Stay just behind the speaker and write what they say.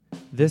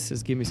This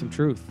is Give Me Some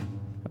Truth,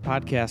 a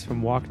podcast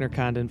from Walkner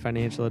Condon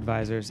Financial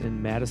Advisors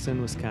in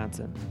Madison,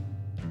 Wisconsin.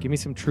 Give Me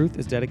Some Truth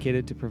is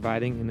dedicated to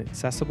providing an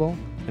accessible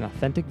and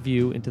authentic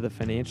view into the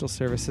financial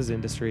services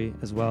industry,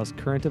 as well as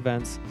current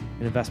events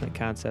and investment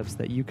concepts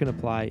that you can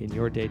apply in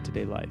your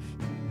day-to-day life.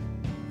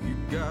 You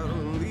gotta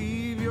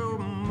leave your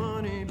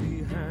money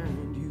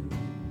behind you.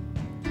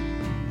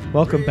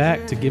 Welcome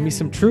back to Give Me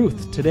Some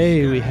Truth.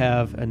 Today we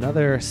have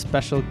another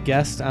special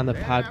guest on the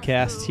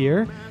podcast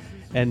here.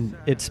 And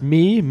it's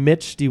me,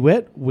 Mitch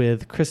DeWitt,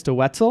 with Krista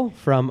Wetzel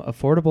from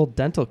Affordable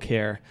Dental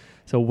Care.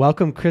 So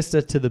welcome,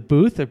 Krista, to the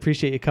booth. I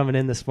appreciate you coming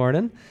in this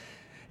morning.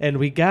 And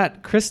we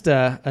got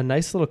Krista a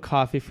nice little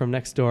coffee from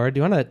next door. Do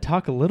you want to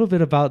talk a little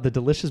bit about the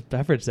delicious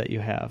beverage that you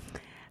have?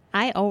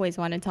 I always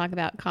want to talk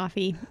about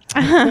coffee.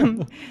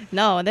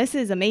 No, this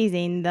is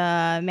amazing.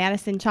 The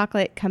Madison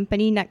Chocolate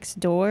Company next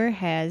door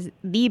has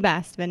the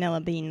best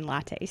vanilla bean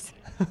lattes.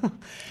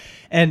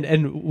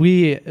 And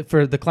we,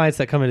 for the clients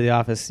that come into the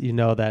office, you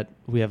know that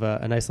we have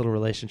a nice little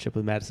relationship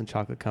with Madison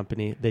Chocolate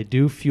Company. They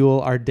do fuel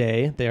our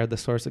day. They are the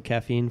source of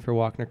caffeine for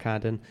Walkner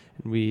Condon,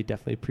 and we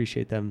definitely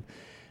appreciate them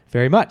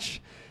very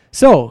much.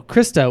 So,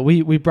 Krista,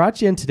 we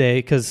brought you in today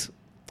because,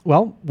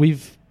 well,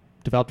 we've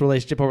developed a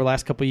relationship over the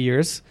last couple of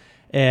years,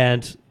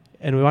 and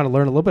we want to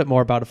learn a little bit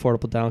more about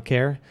affordable dental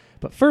care.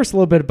 But first, a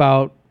little bit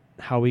about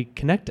how we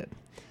connected.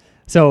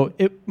 So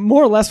it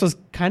more or less was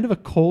kind of a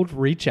cold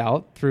reach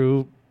out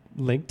through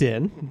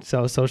LinkedIn,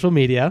 so social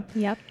media.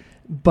 Yep.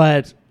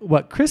 But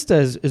what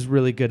Krista is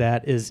really good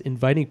at is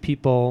inviting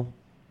people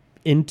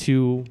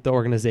into the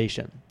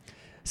organization.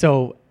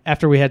 So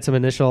after we had some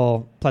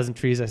initial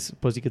pleasantries, I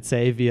suppose you could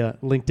say, via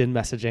LinkedIn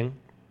messaging,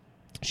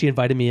 she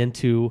invited me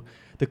into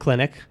the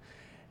clinic.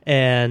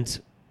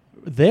 And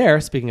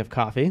there, speaking of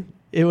coffee,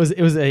 it was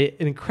an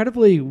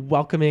incredibly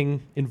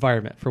welcoming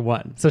environment, for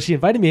one. So she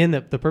invited me in.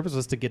 The purpose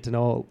was to get to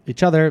know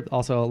each other,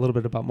 also a little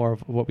bit about more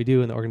of what we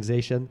do in the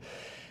organization.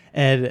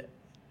 And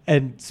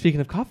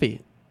speaking of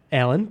coffee,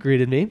 Alan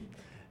greeted me,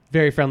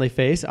 very friendly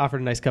face,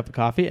 offered a nice cup of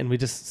coffee, and we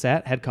just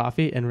sat, had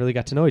coffee, and really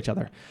got to know each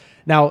other.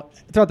 Now,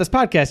 throughout this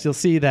podcast, you'll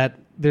see that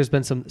there's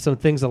been some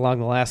things along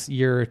the last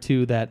year or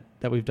two that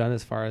we've done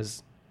as far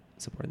as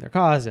supporting their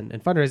cause and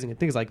fundraising and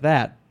things like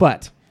that.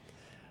 But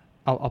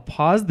I'll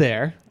pause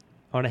there.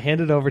 I want to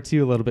hand it over to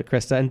you a little bit,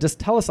 Krista, and just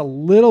tell us a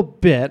little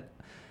bit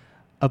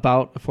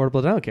about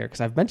Affordable Dental Care,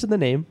 because I've mentioned the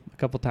name a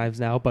couple times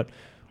now, but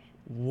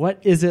what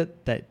is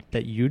it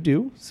that you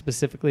do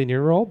specifically in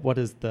your role? What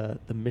is the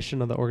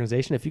mission of the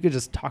organization? If you could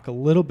just talk a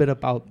little bit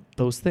about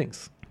those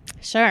things.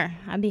 Sure,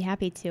 I'd be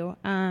happy to.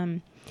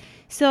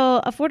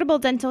 So Affordable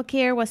Dental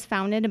Care was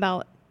founded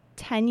about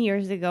 10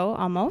 years ago,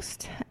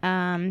 almost.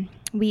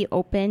 We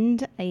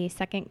opened a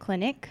second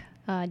clinic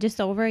just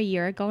over a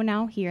year ago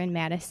now here in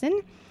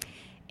Madison.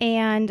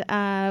 And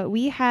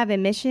we have a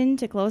mission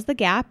to close the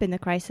gap in the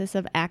crisis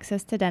of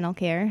access to dental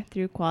care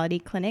through quality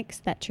clinics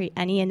that treat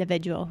any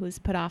individual who's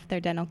put off their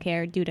dental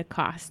care due to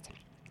cost.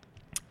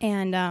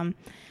 And,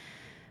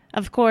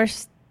 of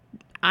course,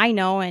 I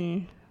know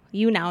and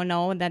you now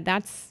know that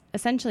that's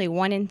essentially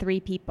 1 in 3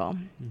 people.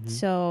 Mm-hmm.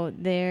 So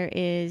there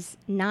is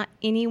not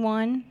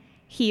anyone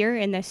here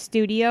in the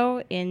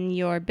studio, in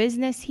your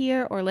business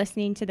here, or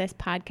listening to this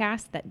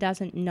podcast that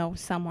doesn't know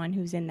someone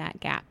who's in that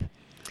gap.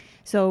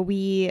 So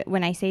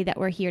when I say that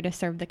we're here to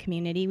serve the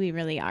community, we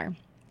really are.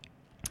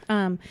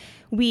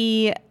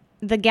 The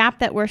gap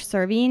that we're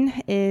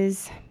serving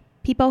is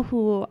people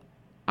who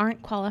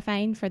aren't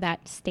qualifying for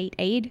that state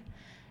aid,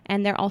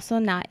 and they're also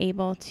not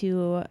able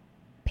to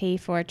pay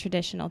for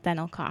traditional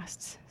dental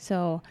costs.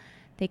 So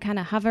they kind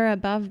of hover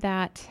above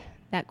that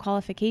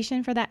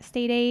qualification for that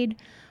state aid,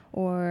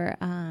 or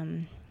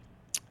and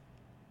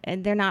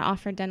they're not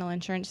offered dental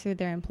insurance through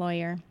their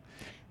employer.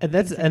 And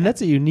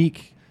that's a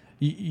unique.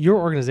 Your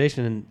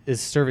organization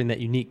is serving that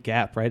unique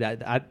gap, right?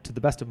 To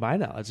the best of my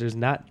knowledge, there's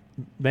not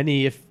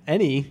many, if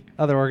any,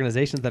 other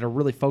organizations that are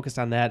really focused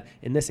on that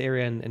in this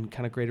area and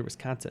kind of greater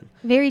Wisconsin.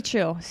 Very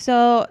true.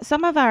 So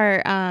some of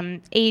our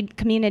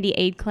community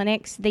aid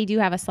clinics, they do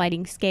have a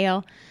sliding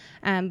scale,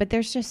 but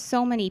there's just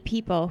so many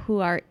people who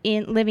are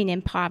living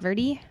in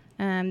poverty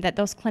that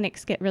those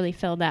clinics get really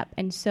filled up.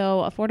 And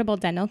so Affordable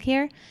Dental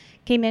Care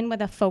came in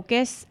with a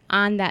focus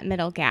on that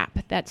middle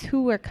gap. That's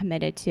who we're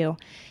committed to.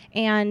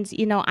 And,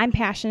 I'm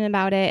passionate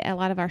about it. A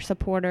lot of our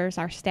supporters,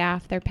 our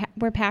staff,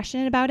 we're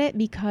passionate about it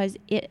because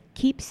it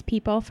keeps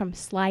people from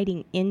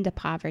sliding into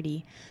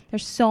poverty.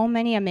 There's so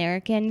many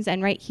Americans,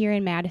 and right here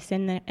in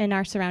Madison and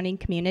our surrounding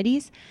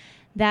communities,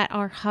 that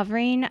are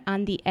hovering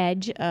on the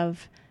edge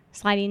of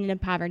sliding into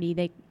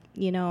poverty.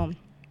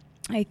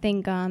 I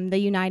think the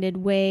United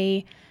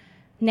Way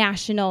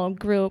national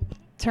group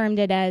termed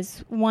it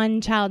as one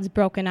child's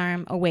broken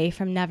arm away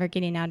from never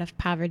getting out of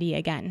poverty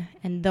again.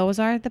 And those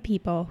are the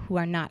people who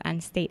are not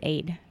on state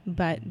aid,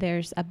 but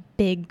there's a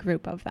big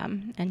group of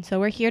them. And so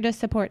we're here to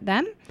support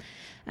them,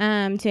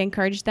 to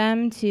encourage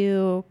them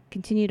to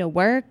continue to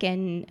work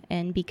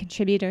and be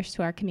contributors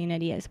to our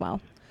community as well.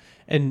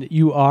 And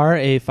you are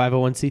a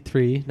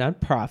 501c3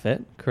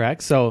 nonprofit,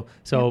 correct? So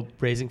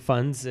raising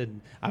funds,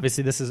 and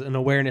obviously this is an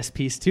awareness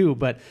piece too.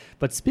 But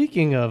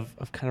speaking of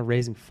kind of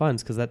raising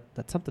funds, because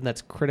that's something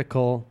that's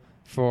critical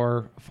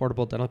for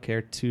Affordable Dental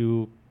Care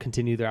to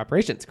continue their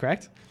operations,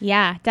 correct?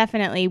 Yeah,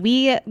 definitely.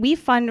 We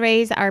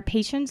fundraise. Our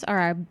patients are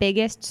our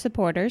biggest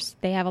supporters.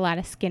 They have a lot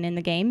of skin in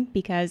the game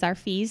because our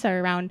fees are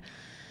around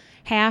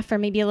half or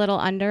maybe a little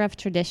under of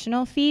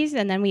traditional fees.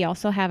 And then we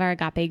also have our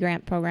Agape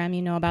Grant program.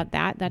 You know about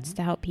that. That's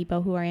to help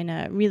people who are in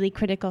a really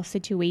critical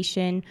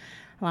situation.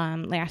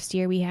 Last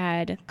year we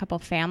had a couple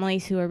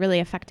families who were really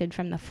affected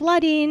from the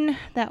flooding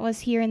that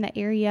was here in the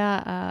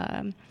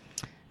area.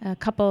 A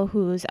couple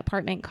whose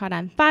apartment caught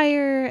on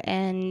fire.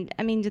 And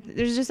I mean,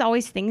 there's just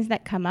always things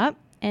that come up.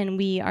 And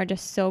we are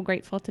just so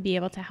grateful to be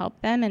able to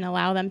help them and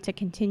allow them to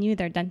continue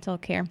their dental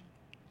care.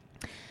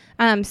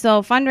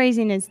 So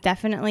fundraising is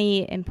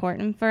definitely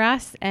important for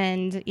us.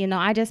 And,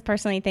 I just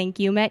personally thank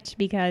you, Mitch,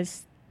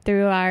 because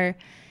through our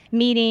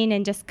meeting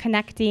and just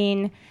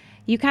connecting,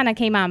 you kind of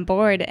came on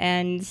board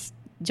and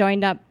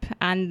joined up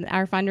on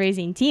our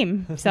fundraising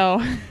team.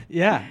 So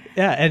Yeah.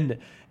 And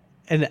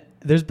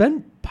there's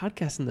been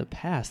podcasts in the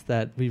past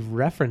that we've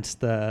referenced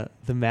the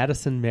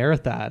Madison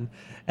Marathon.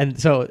 And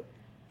so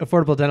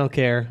Affordable Dental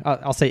Care,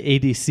 I'll say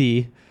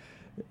ADC,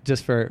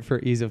 just for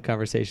ease of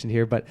conversation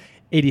here, but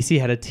ADC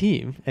had a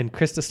team, and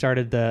Krista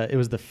started it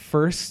was the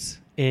first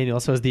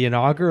annual, so it was the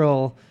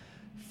inaugural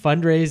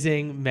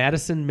fundraising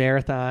Madison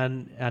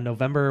Marathon on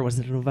November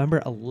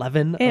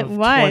 11 it of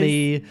was.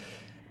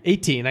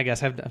 2018, I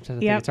guess. I'm trying to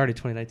think, it's already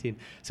 2019.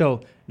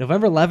 So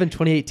November 11,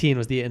 2018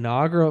 was the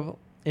inaugural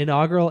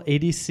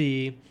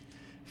ADC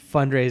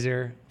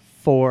fundraiser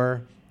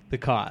for the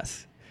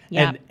cause.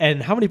 Yep.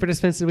 And how many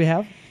participants did we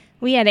have?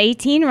 We had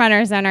 18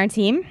 runners on our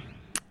team,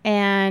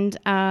 and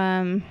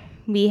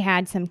we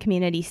had some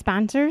community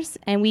sponsors,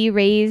 and we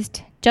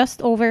raised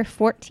just over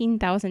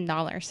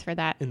 $14,000 for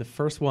that. In the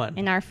first one.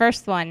 In our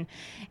first one.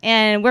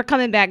 And we're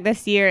coming back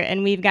this year,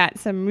 and we've got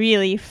some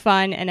really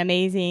fun and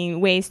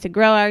amazing ways to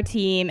grow our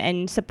team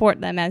and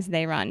support them as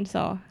they run.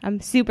 So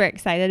I'm super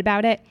excited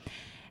about it.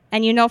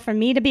 And for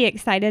me to be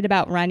excited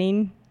about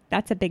running,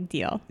 that's a big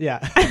deal.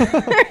 Yeah.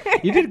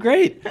 You did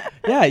great.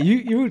 Yeah,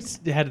 you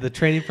had the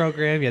training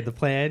program, you had the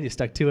plan, you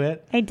stuck to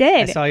it. I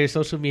did. I saw your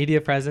social media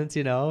presence,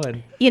 and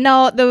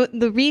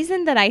the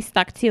reason that I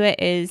stuck to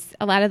it is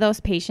a lot of those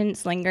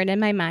patients lingered in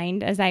my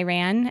mind as I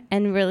ran,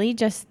 and really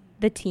just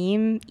the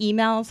team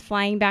emails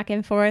flying back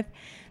and forth.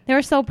 They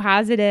were so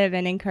positive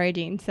and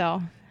encouraging.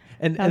 So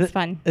that was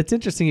fun. It's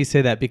interesting you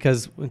say that,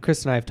 because when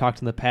Chris and I have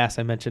talked in the past,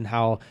 I mentioned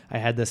how I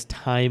had this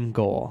time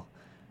goal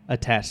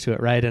attached to it,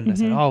 right? And I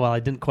said, I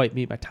didn't quite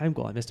meet my time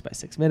goal. I missed it by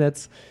 6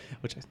 minutes,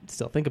 which I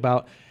still think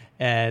about.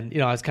 And,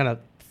 I was kind of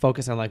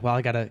focused on like,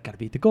 I gotta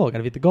beat the goal,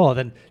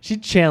 Then she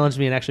challenged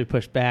me and actually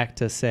pushed back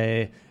to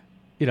say,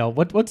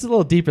 what's a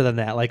little deeper than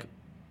that? Like,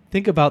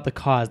 think about the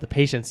cause, the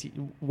patients.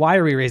 Why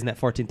are we raising that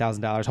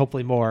 $14,000?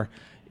 Hopefully more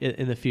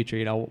in the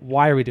future.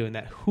 Why are we doing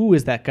that? Who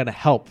is that going to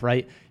help,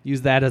 right?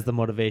 Use that as the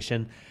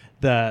motivation.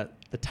 The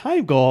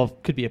time goal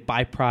could be a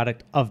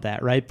byproduct of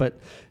that, right? But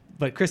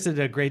Krista did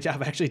a great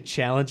job actually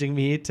challenging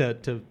me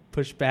to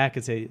push back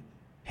and say,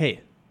 hey,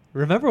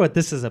 remember what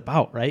this is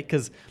about, right?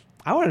 Because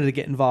I wanted to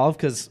get involved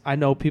because I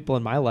know people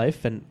in my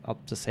life, and I'll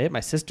just say it, my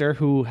sister,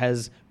 who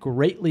has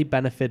greatly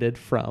benefited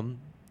from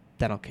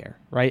dental care,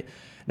 right?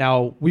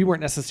 Now, we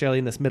weren't necessarily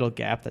in this middle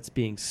gap that's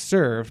being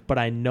served, but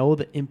I know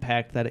the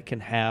impact that it can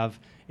have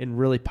in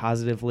really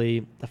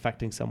positively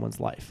affecting someone's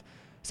life.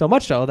 So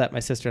much so that my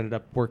sister ended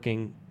up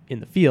working in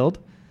the field.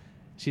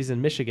 She's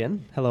in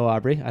Michigan. Hello,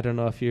 Aubrey. I don't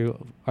know if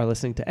you are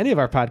listening to any of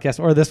our podcasts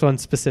or this one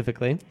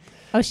specifically.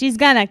 Oh, she's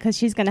because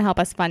she's gonna help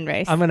us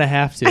fundraise. I'm gonna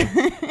have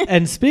to.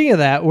 And speaking of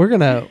that, we're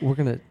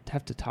gonna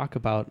have to talk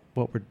about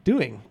what we're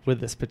doing with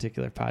this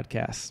particular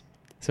podcast.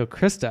 So,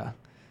 Krista,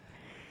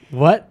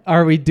 what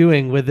are we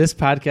doing with this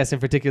podcast in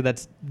particular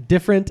that's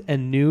different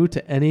and new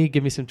to any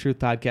Give Me Some Truth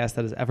podcast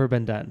that has ever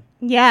been done?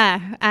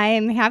 Yeah, I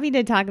am happy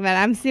to talk about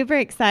it. I'm super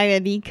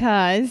excited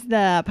because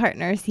the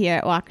partners here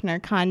at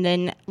Wachner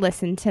Condon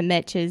listened to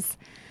Mitch's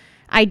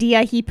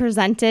idea he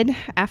presented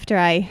after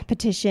I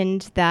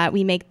petitioned that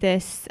we make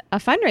this a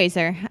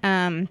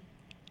fundraiser.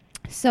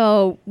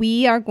 So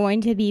we are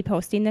going to be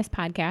posting this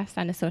podcast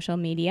on the social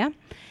media,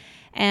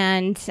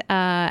 and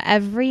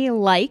every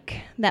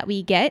like that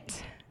we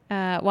get,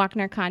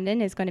 Wachner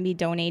Condon is going to be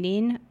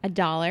donating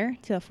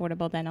 $1 to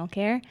Affordable Dental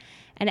Care,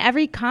 and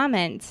every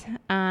comment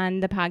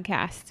on the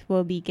podcast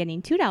will be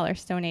getting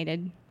 $2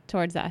 donated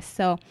towards us.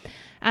 So,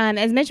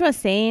 as Mitch was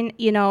saying,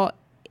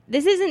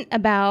 this isn't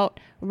about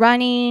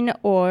running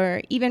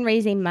or even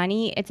raising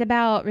money. It's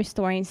about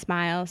restoring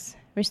smiles,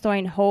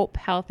 restoring hope,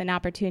 health, and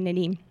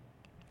opportunity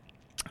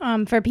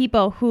for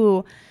people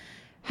who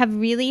have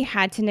really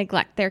had to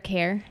neglect their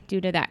care due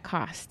to that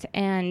cost.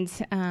 And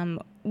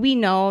we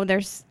know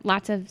there's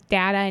lots of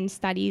data and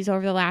studies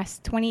over the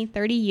last 20,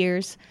 30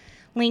 years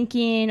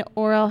linking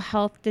oral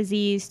health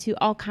disease to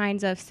all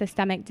kinds of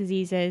systemic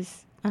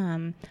diseases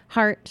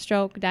heart,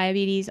 stroke,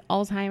 diabetes,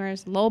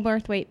 Alzheimer's, low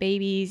birth weight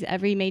babies,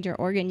 every major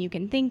organ you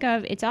can think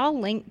of. It's all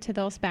linked to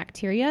those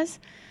bacterias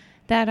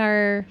that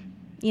are,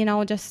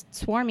 just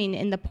swarming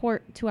in the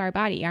port to our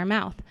body, our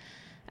mouth.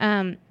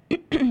 And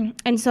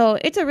so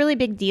it's a really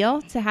big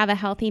deal to have a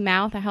healthy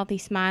mouth, a healthy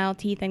smile,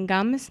 teeth, and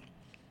gums.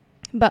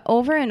 But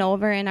over and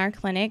over in our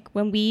clinic,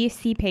 when we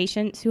see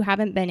patients who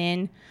haven't been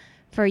in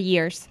for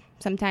years,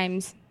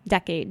 sometimes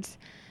decades,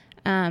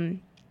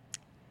 and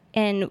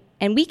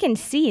we can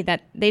see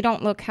that they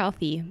don't look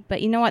healthy.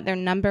 But you know what their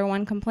number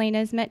one complaint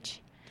is,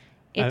 Mitch?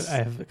 I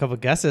have a couple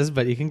guesses,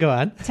 but you can go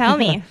on. Tell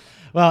me.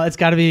 Well, it's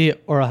got to be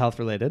oral health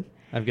related,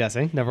 I'm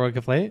guessing. Number one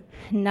complaint?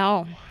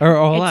 No. Or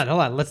hold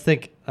on. Let's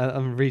think.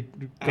 I'm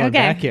going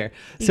back here.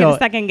 You get a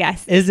second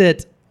guess. Is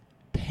it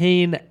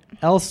pain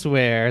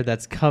elsewhere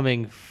that's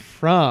coming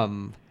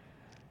from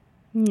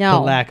the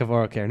lack of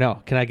oral care?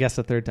 No. Can I guess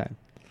a third time?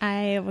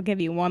 I will give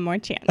you one more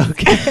chance.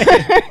 Okay.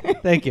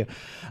 Thank you.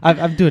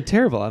 I'm doing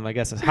terrible on my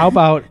guesses. How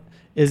about,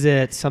 is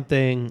it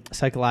something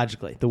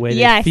psychologically? The way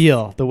they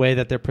feel, the way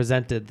that they're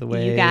presented, the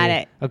way... You got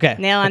it. Okay.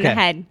 Nail on the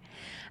head.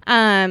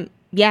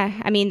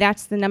 Yeah, I mean,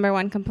 that's the number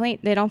one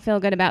complaint. They don't feel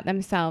good about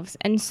themselves.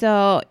 And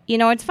so,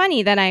 it's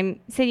funny that I'm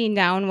sitting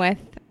down with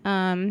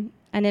an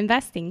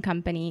investing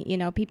company,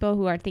 people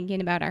who are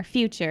thinking about our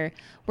future,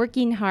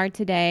 working hard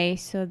today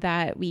so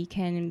that we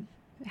can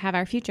have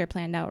our future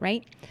planned out,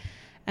 right?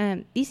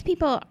 These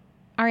people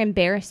are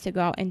embarrassed to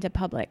go out into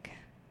public.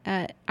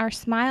 Our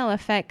smile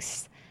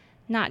affects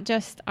not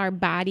just our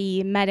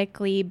body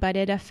medically, but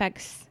it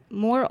affects,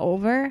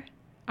 moreover,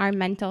 our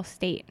mental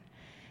state.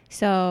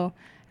 So...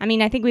 I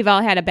mean, I think we've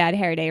all had a bad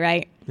hair day,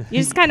 right? You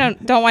just kind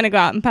of don't want to go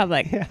out in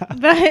public. Yeah.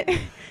 But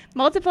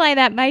multiply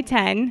that by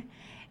 10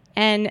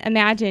 and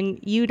imagine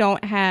you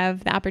don't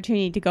have the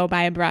opportunity to go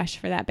buy a brush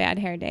for that bad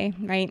hair day,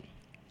 right?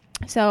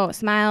 So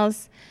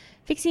smiles,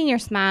 fixing your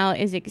smile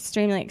is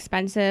extremely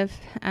expensive.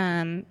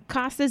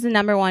 Cost is the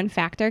number one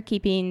factor,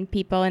 keeping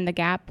people in the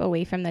gap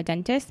away from the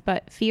dentist,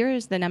 but fear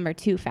is the number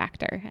 2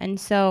 factor. And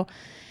so,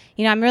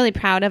 I'm really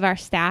proud of our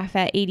staff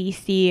at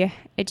ADC.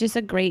 It's just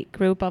a great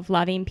group of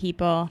loving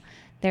people.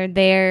 They're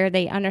there,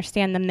 they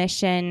understand the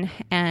mission,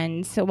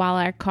 and so while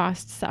our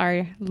costs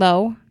are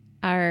low,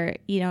 our,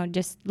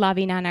 just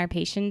loving on our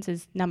patients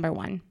is number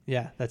 1.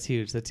 Yeah, that's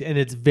huge. And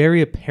it's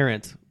very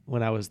apparent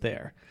when I was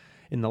there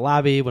in the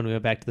lobby, when we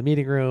went back to the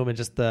meeting room, and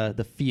just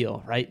the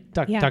feel, right?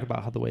 Talk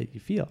about how the way you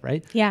feel,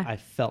 right? Yeah. I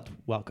felt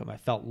welcome. I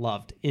felt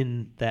loved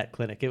in that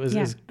clinic. It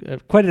was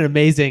quite an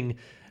amazing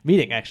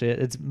meeting, actually.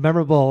 It's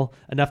memorable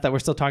enough that we're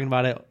still talking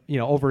about it,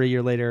 over a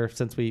year later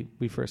since we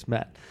first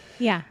met.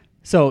 Yeah.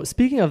 So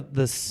speaking of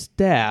the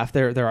staff,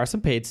 there are some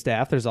paid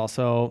staff. There's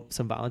also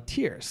some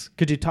volunteers.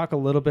 Could you talk a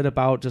little bit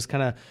about just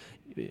kind of,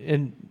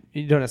 and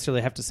you don't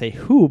necessarily have to say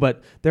who,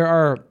 but there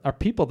are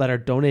people that are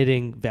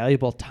donating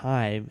valuable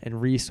time and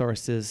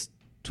resources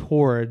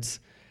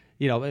towards,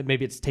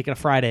 maybe it's taking a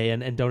Friday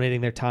and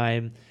donating their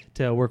time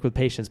to work with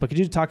patients. But could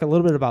you talk a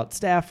little bit about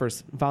staff or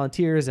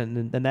volunteers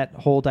and that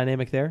whole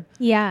dynamic there?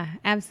 Yeah,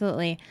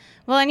 absolutely.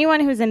 Well, anyone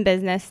who's in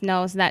business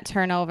knows that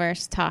turnover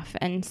is tough.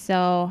 And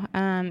so,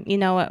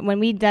 when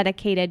we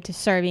dedicated to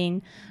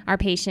serving our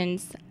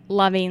patients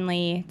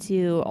lovingly,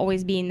 to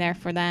always being there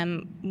for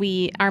them,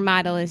 our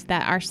model is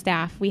that our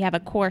staff, we have a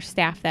core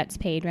staff that's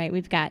paid, right?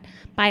 We've got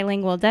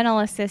bilingual dental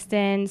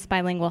assistants,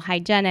 bilingual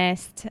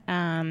hygienists,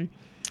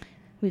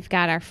 we've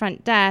got our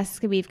front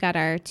desk. We've got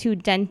our 2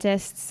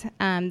 dentists.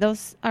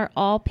 Those are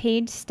all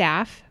paid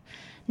staff.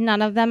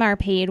 None of them are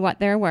paid what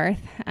they're worth.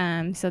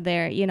 So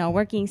they're,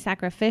 working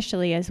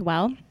sacrificially as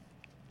well.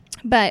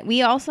 But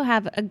we also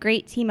have a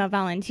great team of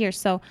volunteers.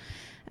 So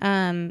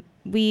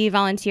we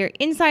volunteer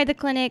inside the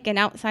clinic and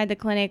outside the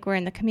clinic. We're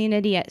in the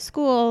community at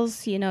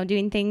schools,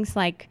 doing things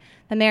like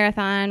the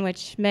marathon,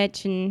 which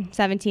Mitch and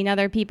 17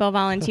 other people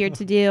volunteered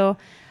to do.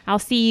 I'll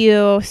see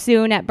you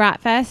soon at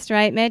Bratfest,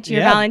 right, Mitch?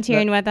 You're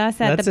volunteering with us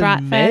at the Bratfest.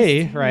 That's in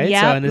May, right?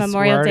 Yeah, so,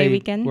 Memorial Day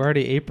weekend. We're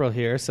already April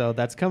here, so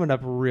that's coming up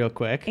real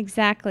quick.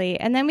 Exactly.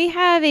 And then we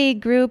have a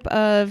group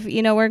of,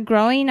 we're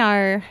growing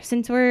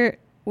since we're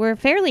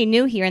fairly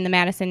new here in the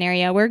Madison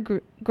area, we're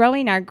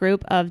growing our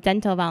group of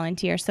dental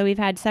volunteers. So we've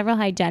had several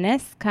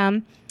hygienists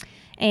come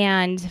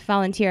and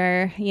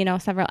volunteer,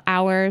 several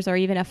hours or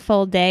even a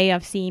full day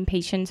of seeing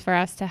patients for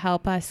us to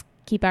help us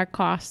keep our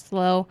costs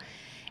low.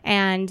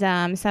 And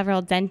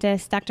several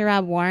dentists. Dr.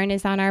 Rob Warren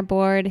is on our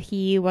board.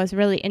 He was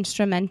really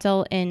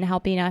instrumental in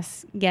helping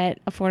us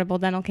get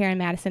affordable dental care in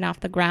Madison off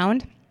the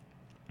ground.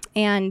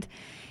 And,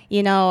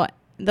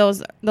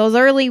 those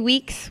early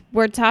weeks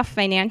were tough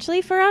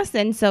financially for us.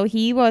 And so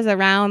he was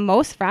around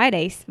most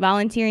Fridays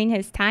volunteering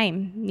his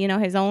time,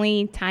 his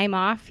only time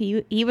off.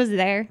 He was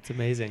there. It's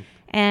amazing.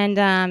 And,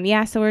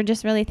 so we're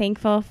just really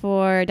thankful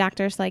for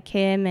doctors like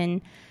him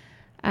and,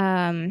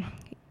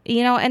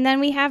 and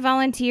then we have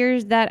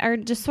volunteers that are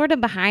just sort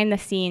of behind the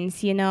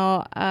scenes.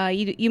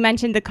 You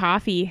mentioned the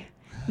coffee.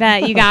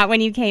 that you got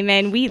when you came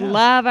in. We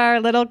love our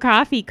little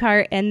coffee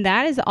cart, and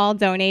that is all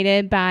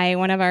donated by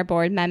one of our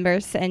board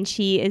members. And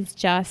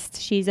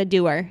she's a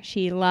doer.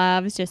 She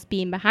loves just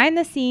being behind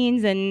the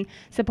scenes and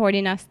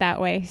supporting us that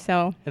way.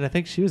 So, and I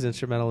think she was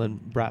instrumental in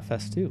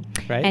Bratfest too,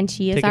 right? And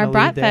she is Taking our a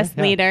lead there. Bratfest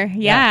leader.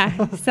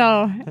 Yeah.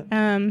 So,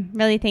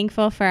 really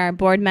thankful for our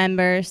board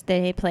members.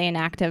 They play an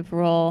active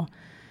role.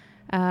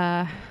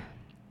 I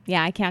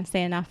can't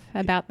say enough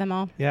about them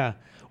all. Yeah.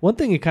 One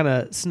thing you kind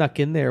of snuck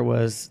in there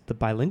was the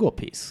bilingual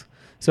piece.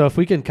 So if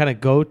we can kind of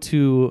go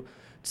to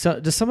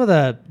just some of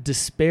the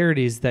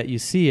disparities that you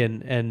see,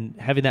 and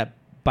having that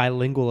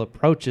bilingual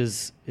approach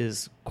is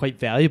quite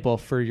valuable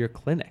for your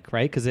clinic,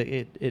 right? Because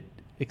it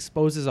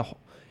exposes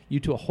you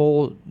to a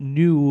whole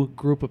new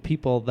group of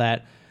people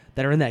that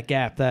are in that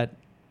gap, that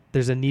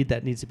there's a need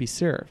that needs to be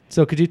served.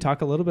 So could you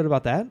talk a little bit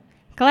about that?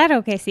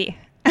 Claro que sí.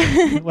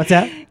 What's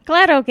that?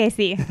 Claro que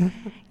sí.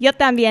 Yo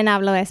también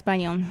hablo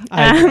español.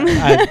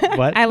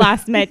 What? I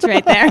lost Mitch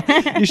right there.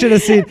 You should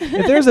have seen.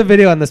 If there's a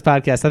video on this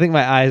podcast, I think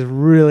my eyes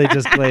really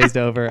just glazed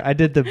over. I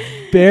did the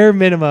bare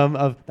minimum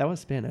of... That was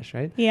Spanish,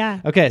 right?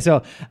 Yeah. Okay,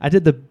 so I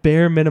did the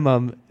bare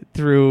minimum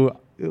through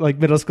like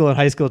middle school and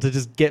high school to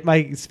just get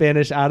my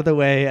Spanish out of the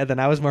way, and then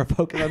I was more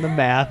focused on the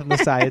math and the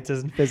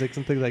sciences and physics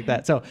and things like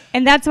that. So,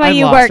 and that's why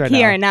you work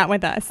here and not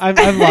with us.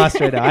 I'm lost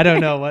right now. I don't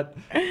know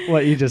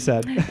what you just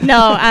said.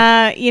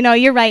 No,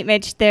 you're right,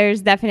 Mitch.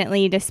 There's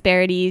definitely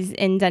disparities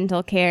in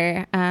dental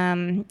care.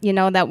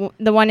 That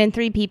the 1 in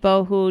 3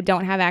 people who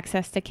don't have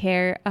access to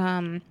care,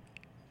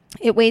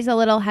 it weighs a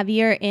little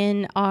heavier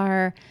in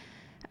our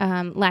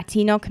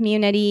Latino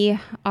community,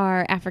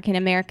 our African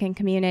American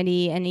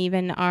community, and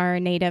even our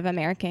Native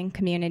American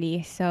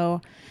community.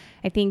 So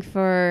I think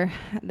for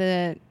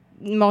the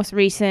most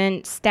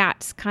recent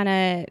stats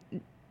kind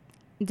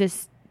of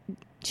just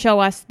show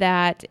us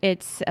that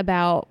it's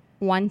about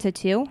 1 to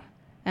 2.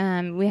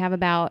 We have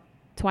about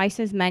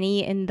twice as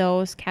many in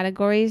those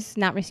categories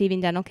not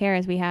receiving dental care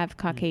as we have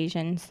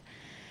Caucasians.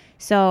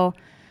 So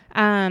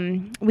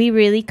we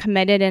really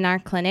committed in our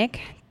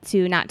clinic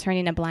to not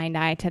turning a blind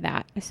eye to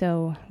that.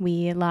 So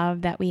we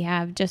love that we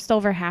have just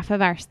over half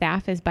of our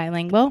staff is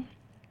bilingual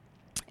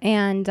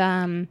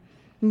and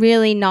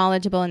really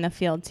knowledgeable in the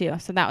field too.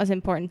 So that was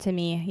important to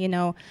me.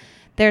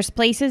 There's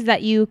places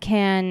that you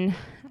can,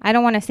 I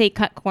don't want to say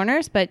cut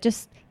corners, but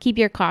just keep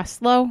your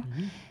costs low.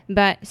 Mm-hmm.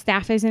 But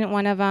staff isn't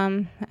one of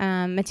them.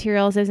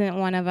 Materials isn't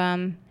one of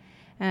them.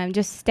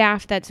 Just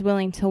staff that's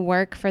willing to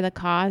work for the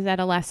cause at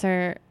a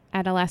lesser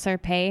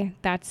pay.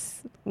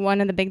 That's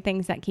one of the big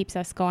things that keeps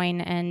us going,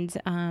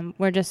 and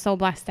we're just so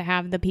blessed to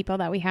have the people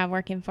that we have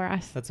working for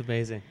us. That's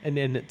amazing. And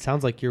it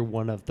sounds like you're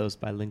one of those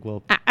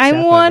bilingual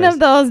I'm one of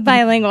those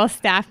bilingual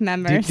staff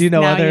members. Do you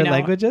know other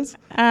languages?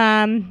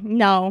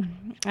 No,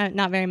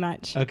 not very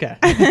much. Okay.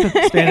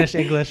 Spanish,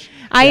 English.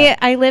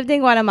 I lived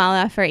in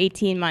Guatemala for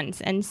 18 months,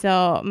 and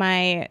so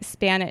my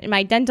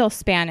dental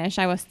Spanish,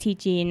 I was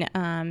teaching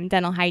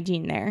dental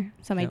hygiene there.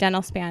 So my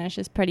dental Spanish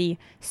is pretty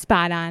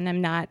spot on. I'm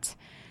not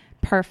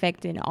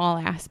perfect in all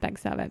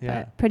aspects of it,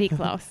 but pretty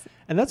close.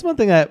 And that's one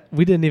thing that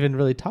we didn't even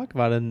really talk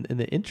about in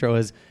the intro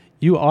is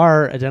you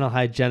are a dental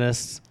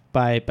hygienist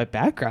by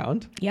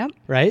background. Yep.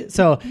 Right?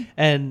 So,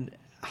 and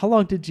how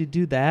long did you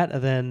do that?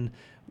 And then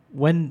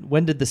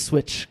when did the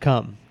switch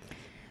come?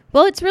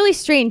 Well, it's really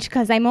strange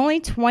because I'm only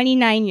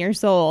 29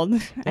 years old.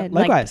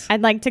 Likewise.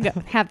 I'd like to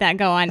have that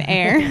go on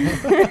air.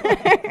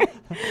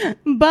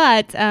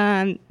 But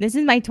this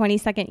is my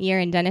 22nd year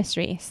in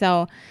dentistry.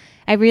 So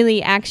I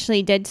really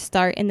actually did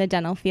start in the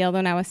dental field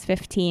when I was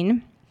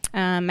 15.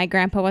 My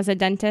grandpa was a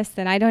dentist,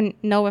 and I don't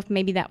know if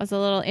maybe that was a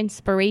little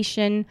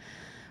inspiration,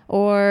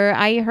 or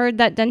I heard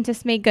that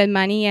dentists make good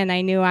money, and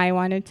I knew I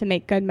wanted to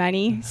make good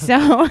money.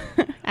 So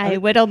I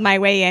whittled my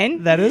way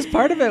in. That is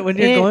part of it when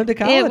you're going to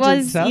college. It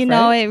was, and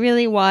stuff, it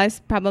really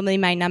was probably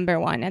my number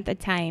one at the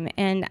time.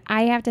 And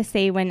I have to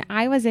say, when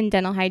I was in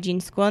dental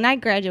hygiene school, and I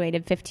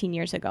graduated 15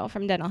 years ago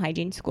from dental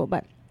hygiene school,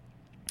 but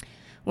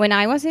when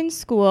I was in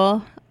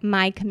school,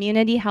 my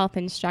community health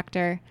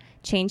instructor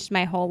changed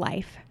my whole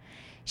life.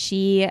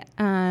 She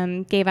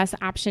gave us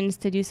options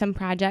to do some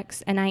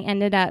projects, and I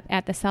ended up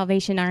at the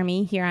Salvation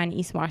Army here on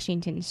East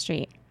Washington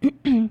Street.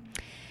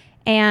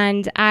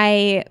 And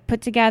I put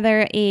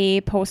together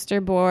a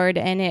poster board,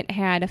 and it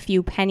had a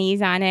few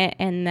pennies on it,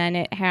 and then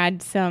it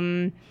had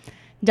some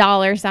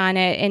dollars on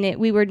it, and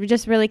we were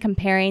just really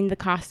comparing the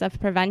cost of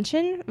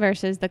prevention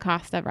versus the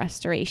cost of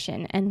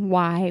restoration, and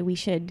why we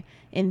should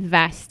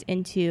invest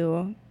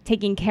into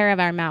taking care of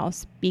our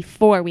mouths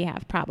before we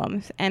have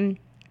problems. And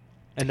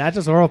not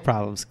just oral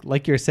problems,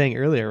 like you were saying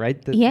earlier,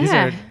 right? These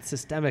are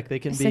systemic. They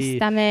can be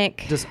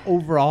just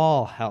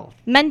overall health.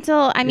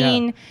 Mental, I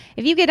mean,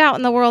 if you get out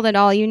in the world at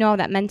all, you know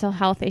that mental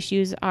health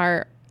issues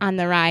are on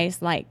the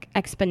rise, like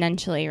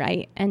exponentially,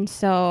 right? And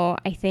so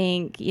I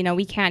think,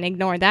 we can't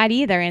ignore that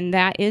either. And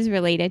that is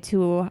related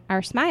to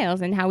our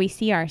smiles and how we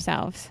see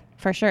ourselves.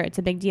 For sure, it's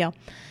a big deal.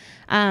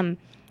 But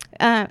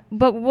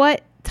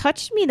what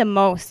touched me the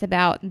most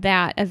about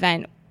that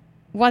event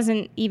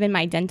wasn't even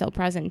my dental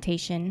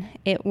presentation.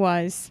 It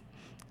was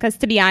because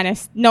to be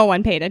honest, no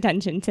one paid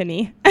attention to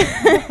me.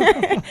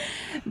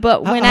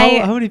 But when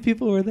how many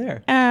people were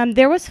there?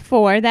 There was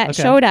 4 that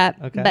showed up,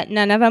 Okay. but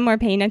none of them were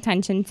paying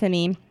attention to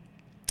me.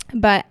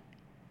 But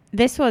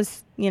this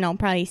was,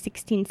 probably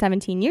 16,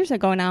 17 years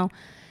ago now.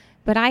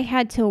 But I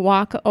had to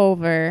walk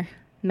over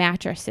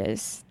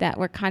mattresses that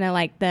were kind of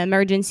like the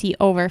emergency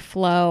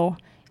overflow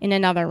in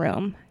another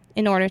room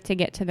in order to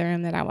get to the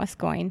room that I was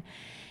going.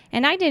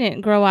 And I didn't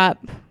grow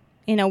up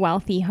in a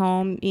wealthy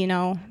home,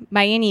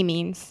 by any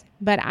means,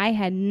 but I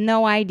had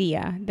no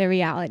idea the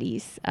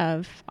realities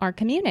of our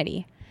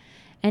community.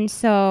 And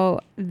so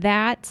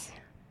that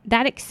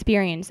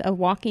experience of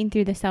walking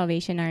through the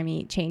Salvation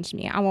Army changed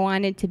me. I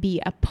wanted to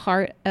be a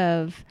part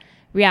of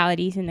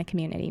realities in the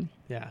community.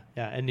 Yeah.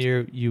 And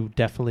you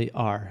definitely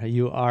are.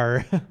 You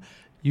are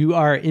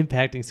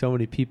impacting so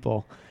many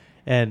people.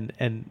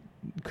 And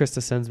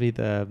Krista sends me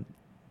the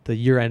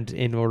year-end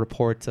annual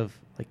reports of,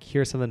 like,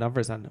 here's some of the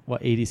numbers on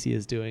what ADC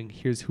is doing.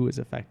 Here's who is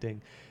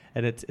affecting.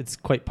 And it's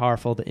quite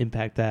powerful, the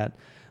impact that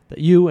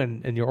you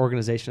and your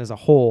organization as a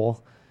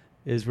whole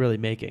is really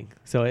making.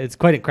 So it's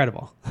quite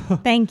incredible.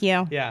 Thank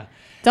you. Yeah.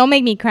 Don't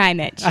make me cry,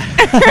 Mitch.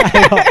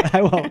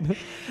 I won't.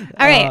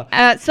 All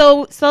right.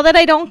 So that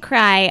I don't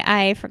cry,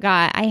 I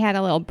forgot I had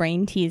a little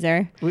brain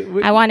teaser.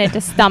 I wanted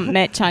to stump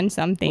Mitch on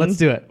something. Let's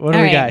do it. What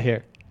do we got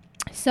here?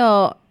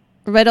 So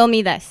riddle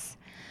me this.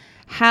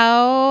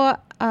 How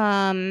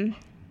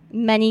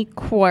many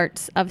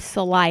quarts of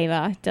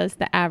saliva does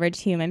the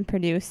average human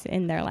produce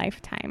in their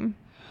lifetime?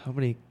 How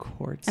many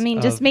quarts? I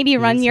mean, just maybe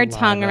run your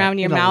tongue around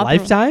your mouth. In a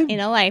lifetime? In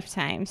a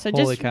lifetime. So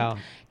Holy cow.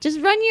 Just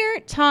run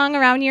your tongue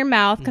around your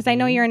mouth, because I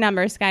know you're a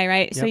numbers guy,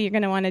 right? Yep. So you're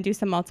going to want to do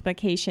some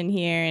multiplication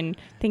here and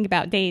think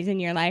about days in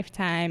your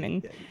lifetime.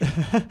 And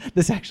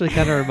this actually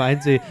kind of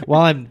reminds me,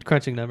 while I'm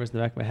crunching numbers in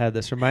the back of my head,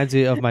 this reminds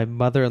me of my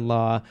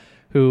mother-in-law,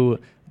 who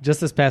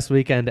just this past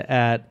weekend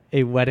at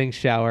a wedding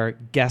shower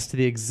guessed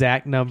the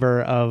exact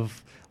number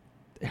of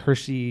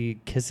Hershey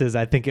Kisses,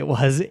 I think it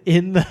was,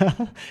 in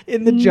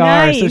the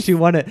jar. Nice. So she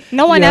won it.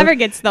 No one ever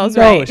gets those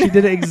right. No, she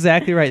did it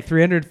exactly right.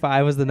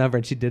 305 was the number,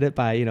 and she did it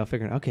by,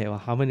 figuring, okay, well,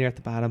 how many are at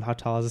the bottom? How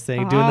tall is this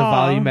thing? Doing the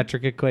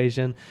volumetric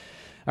equation.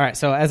 All right,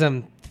 so as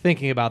I'm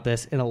thinking about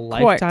this, in a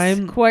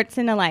lifetime... Quarts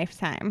in a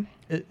lifetime.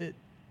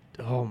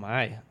 Oh,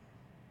 my.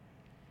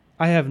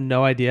 I have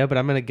no idea, but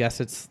I'm going to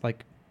guess it's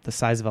like the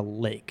size of a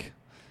lake.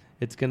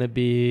 It's going to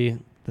be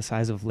the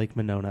size of Lake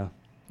Monona.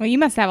 Well, you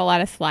must have a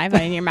lot of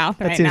saliva in your mouth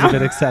right now. That seems a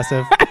bit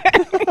excessive.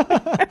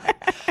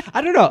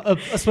 I don't know.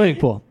 A swimming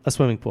pool. A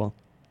swimming pool.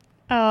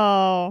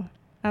 Oh,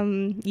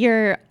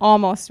 you're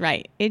almost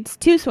right. It's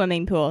 2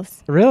 swimming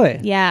pools. Really?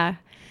 Yeah.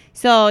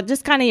 So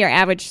just kind of your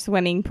average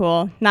swimming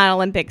pool, not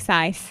Olympic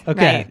size.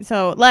 Okay. Right?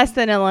 So less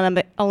than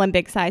an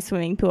Olympic size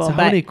swimming pool. So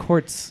how many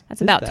quarts?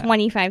 That's about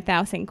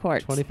 25,000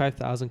 quarts.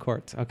 25,000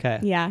 quarts. Okay.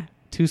 Yeah.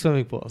 2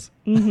 swimming pools.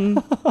 Mm-hmm.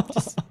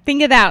 Just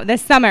think about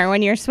this summer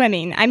when you're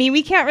swimming. I mean,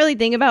 we can't really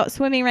think about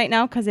swimming right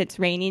now because it's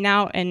raining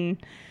out,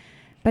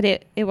 but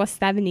it was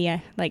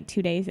 70 like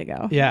 2 days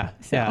ago. Yeah,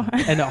 so. Yeah.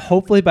 And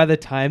hopefully by the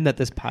time that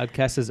this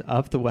podcast is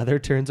up, the weather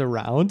turns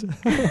around.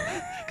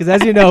 Because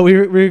as you know, we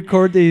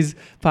record these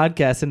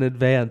podcasts in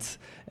advance,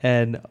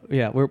 and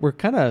we're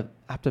kind of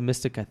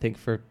optimistic, I think,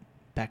 for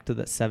back to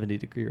that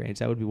 70-degree range.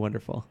 That would be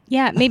wonderful.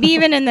 Yeah, maybe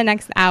even in the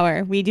next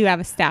hour, we do have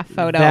a staff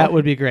photo. That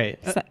would be great.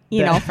 So,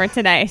 for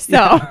today. So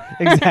yeah,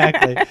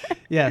 exactly.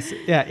 Yes.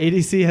 Yeah.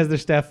 ADC has their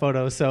staff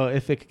photo. So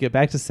if it could get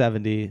back to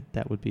 70,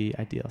 that would be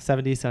ideal.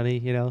 70, sunny,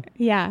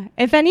 Yeah.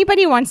 If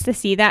anybody wants to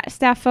see that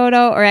staff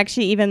photo or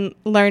actually even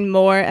learn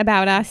more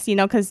about us,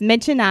 because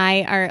Mitch and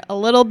I are a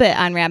little bit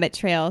on rabbit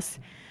trails.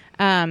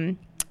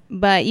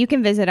 But you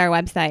can visit our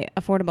website,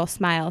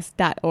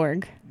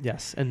 affordablesmiles.org.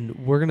 Yes, and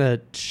we're going to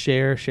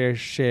share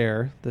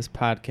this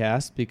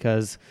podcast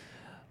because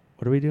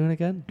what are we doing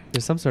again?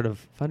 There's some sort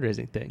of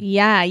fundraising thing.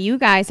 Yeah, you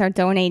guys are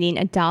donating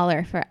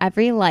 $1 for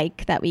every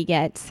like that we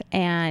get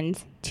and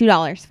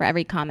 $2 for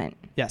every comment.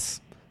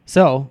 Yes.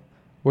 So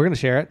we're going to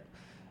share it.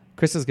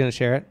 Krista's going to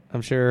share it.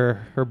 I'm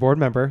sure her board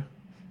members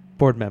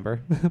are going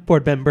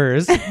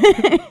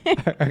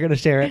to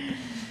share it.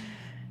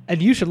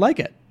 And you should like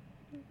it.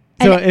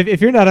 So if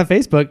you're not on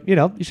Facebook,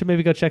 you should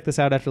maybe go check this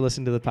out after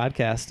listening to the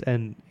podcast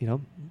and,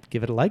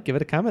 give it a like, give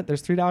it a comment.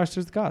 There's $3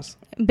 towards the cause.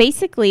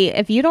 Basically,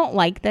 if you don't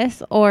like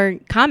this or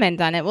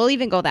comment on it, we'll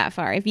even go that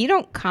far. If you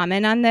don't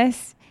comment on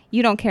this,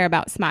 you don't care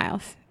about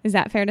Smiles. Is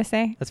that fair to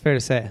say? That's fair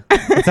to say.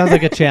 It sounds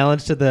like a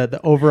challenge to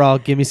the overall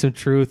Give Me Some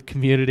Truth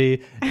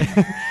community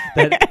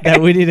that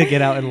we need to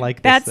get out and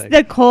like this thing.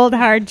 That's the cold,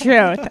 hard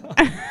truth.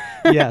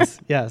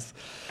 Yes.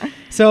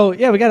 So,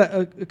 we got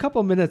a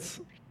couple minutes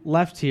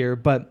left here,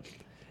 but...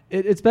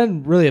 It's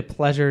been really a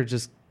pleasure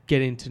just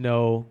getting to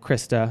know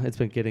Krista. It's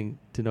been getting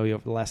to know you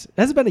over the last...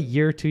 Has it been a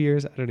year, 2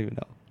 years? I don't even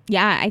know.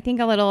 Yeah, I think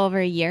a little over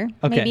a year,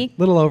 maybe. A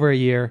little over a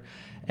year.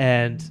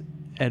 And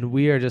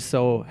we are just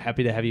so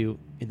happy to have you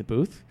in the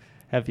booth,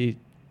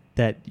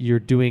 that you're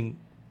doing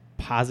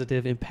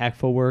positive,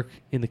 impactful work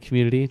in the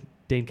community,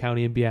 Dane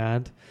County and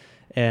beyond.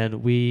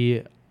 And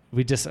we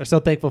just are so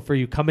thankful for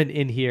you coming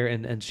in here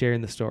and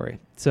sharing the story.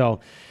 So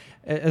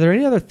Are there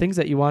any other things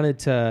that you wanted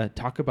to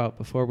talk about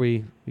before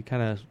we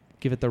kind of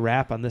give it the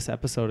wrap on this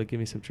episode of Give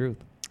Me Some Truth?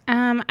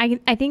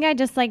 I think I'd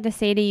just like to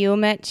say to you,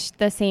 Mitch,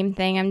 the same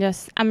thing.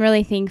 I'm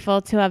really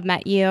thankful to have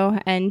met you.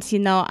 And,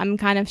 I'm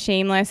kind of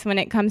shameless when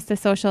it comes to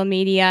social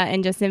media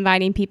and just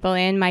inviting people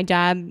in. My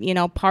job,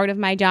 part of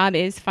my job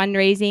is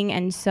fundraising.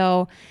 And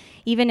so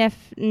even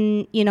if,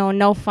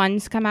 no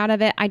funds come out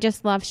of it, I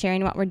just love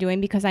sharing what we're doing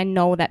because I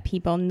know that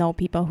people know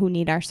people who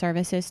need our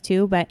services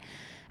too. But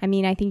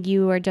I think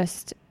you were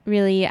just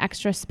really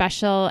extra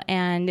special,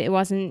 and it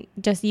wasn't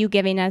just you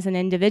giving as an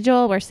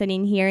individual. We're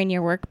sitting here in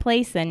your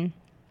workplace, and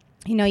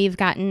you've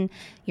gotten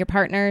your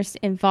partners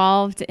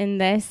involved in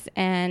this,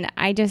 and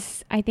I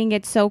think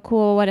it's so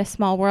cool what a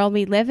small world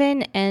we live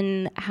in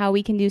and how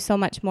we can do so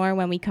much more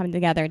when we come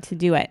together to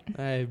do it.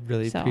 I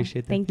really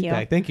appreciate that. Thank you.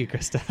 Thank you,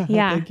 Krista.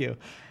 Yeah. Thank you.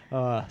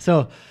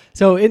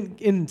 So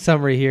in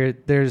summary here,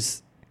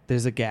 there's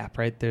a gap,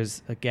 right?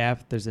 There's a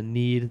gap. There's a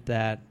need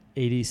that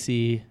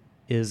ADC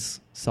is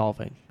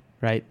solving,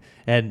 right?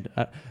 And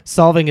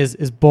solving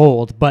is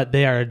bold, but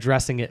they are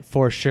addressing it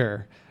for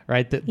sure.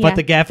 Right. But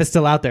the gap is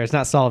still out there. It's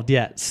not solved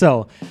yet.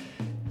 So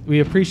we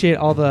appreciate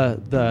all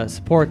the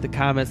support, the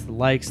comments, the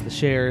likes, the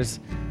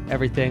shares,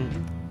 everything.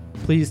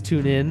 Please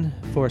tune in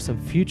for some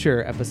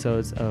future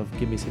episodes of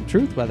Give Me Some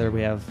Truth, whether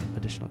we have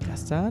additional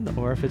guests on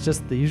or if it's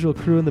just the usual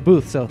crew in the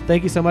booth. So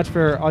thank you so much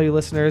for all you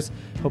listeners.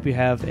 Hope you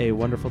have a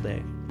wonderful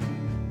day.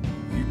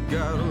 You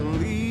gotta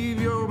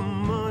leave your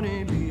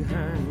money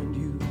behind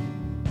you.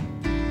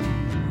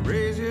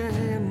 Raise your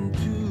hand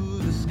to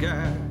the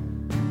sky.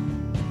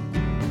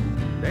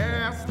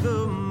 Ask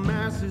the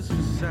masses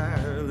for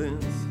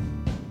silence.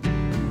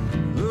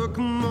 Look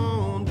 'em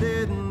on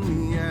dead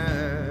in the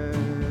eye.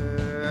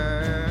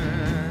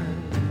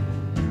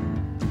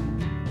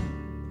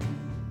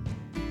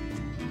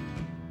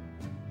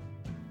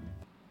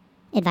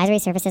 Advisory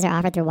services are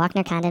offered through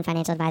Walkner Condon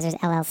Financial Advisors,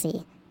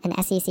 LLC, an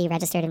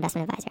SEC-registered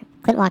investment advisor.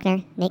 Clint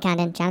Walkner, Nate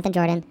Condon, Jonathan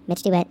Jordan,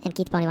 Mitch DeWitt, and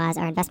Keith Poniwaz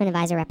are investment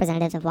advisor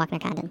representatives of Walkner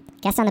Condon.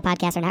 Guests on the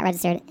podcast are not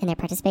registered, and their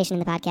participation in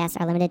the podcast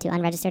are limited to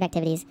unregistered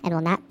activities and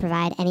will not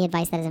provide any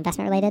advice that is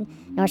investment-related,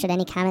 nor should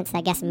any comments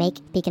that guests make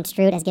be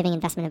construed as giving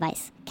investment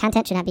advice.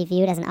 Content should not be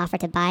viewed as an offer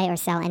to buy or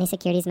sell any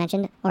securities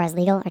mentioned or as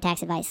legal or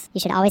tax advice. You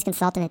should always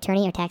consult an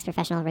attorney or tax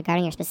professional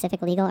regarding your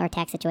specific legal or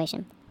tax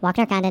situation.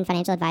 Walkner Condon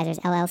Financial Advisors,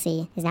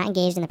 LLC, is not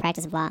engaged in the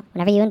practice of law.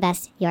 Whenever you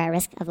invest, you are at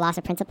risk of loss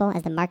of principal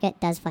as the market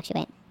does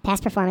fluctuate.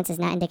 Past performance is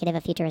not indicative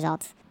of future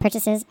results.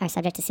 Purchases are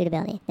subject to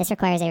suitability. This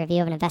requires a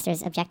review of an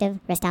investor's objective,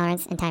 risk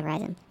tolerance, and time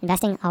horizon.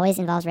 Investing always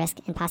involves risk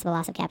and possible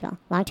loss of capital.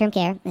 Long-term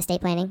care, estate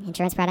planning,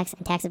 insurance products,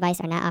 and tax advice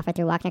are not offered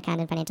through Walkner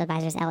Condon Financial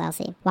Advisors,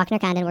 LLC. Walkner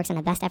Condon works on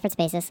a best efforts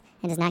basis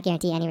and does not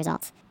guarantee any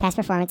results. Past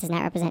performance does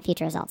not represent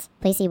future results.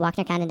 Please see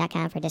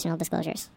WalknerCondon.com for additional disclosures.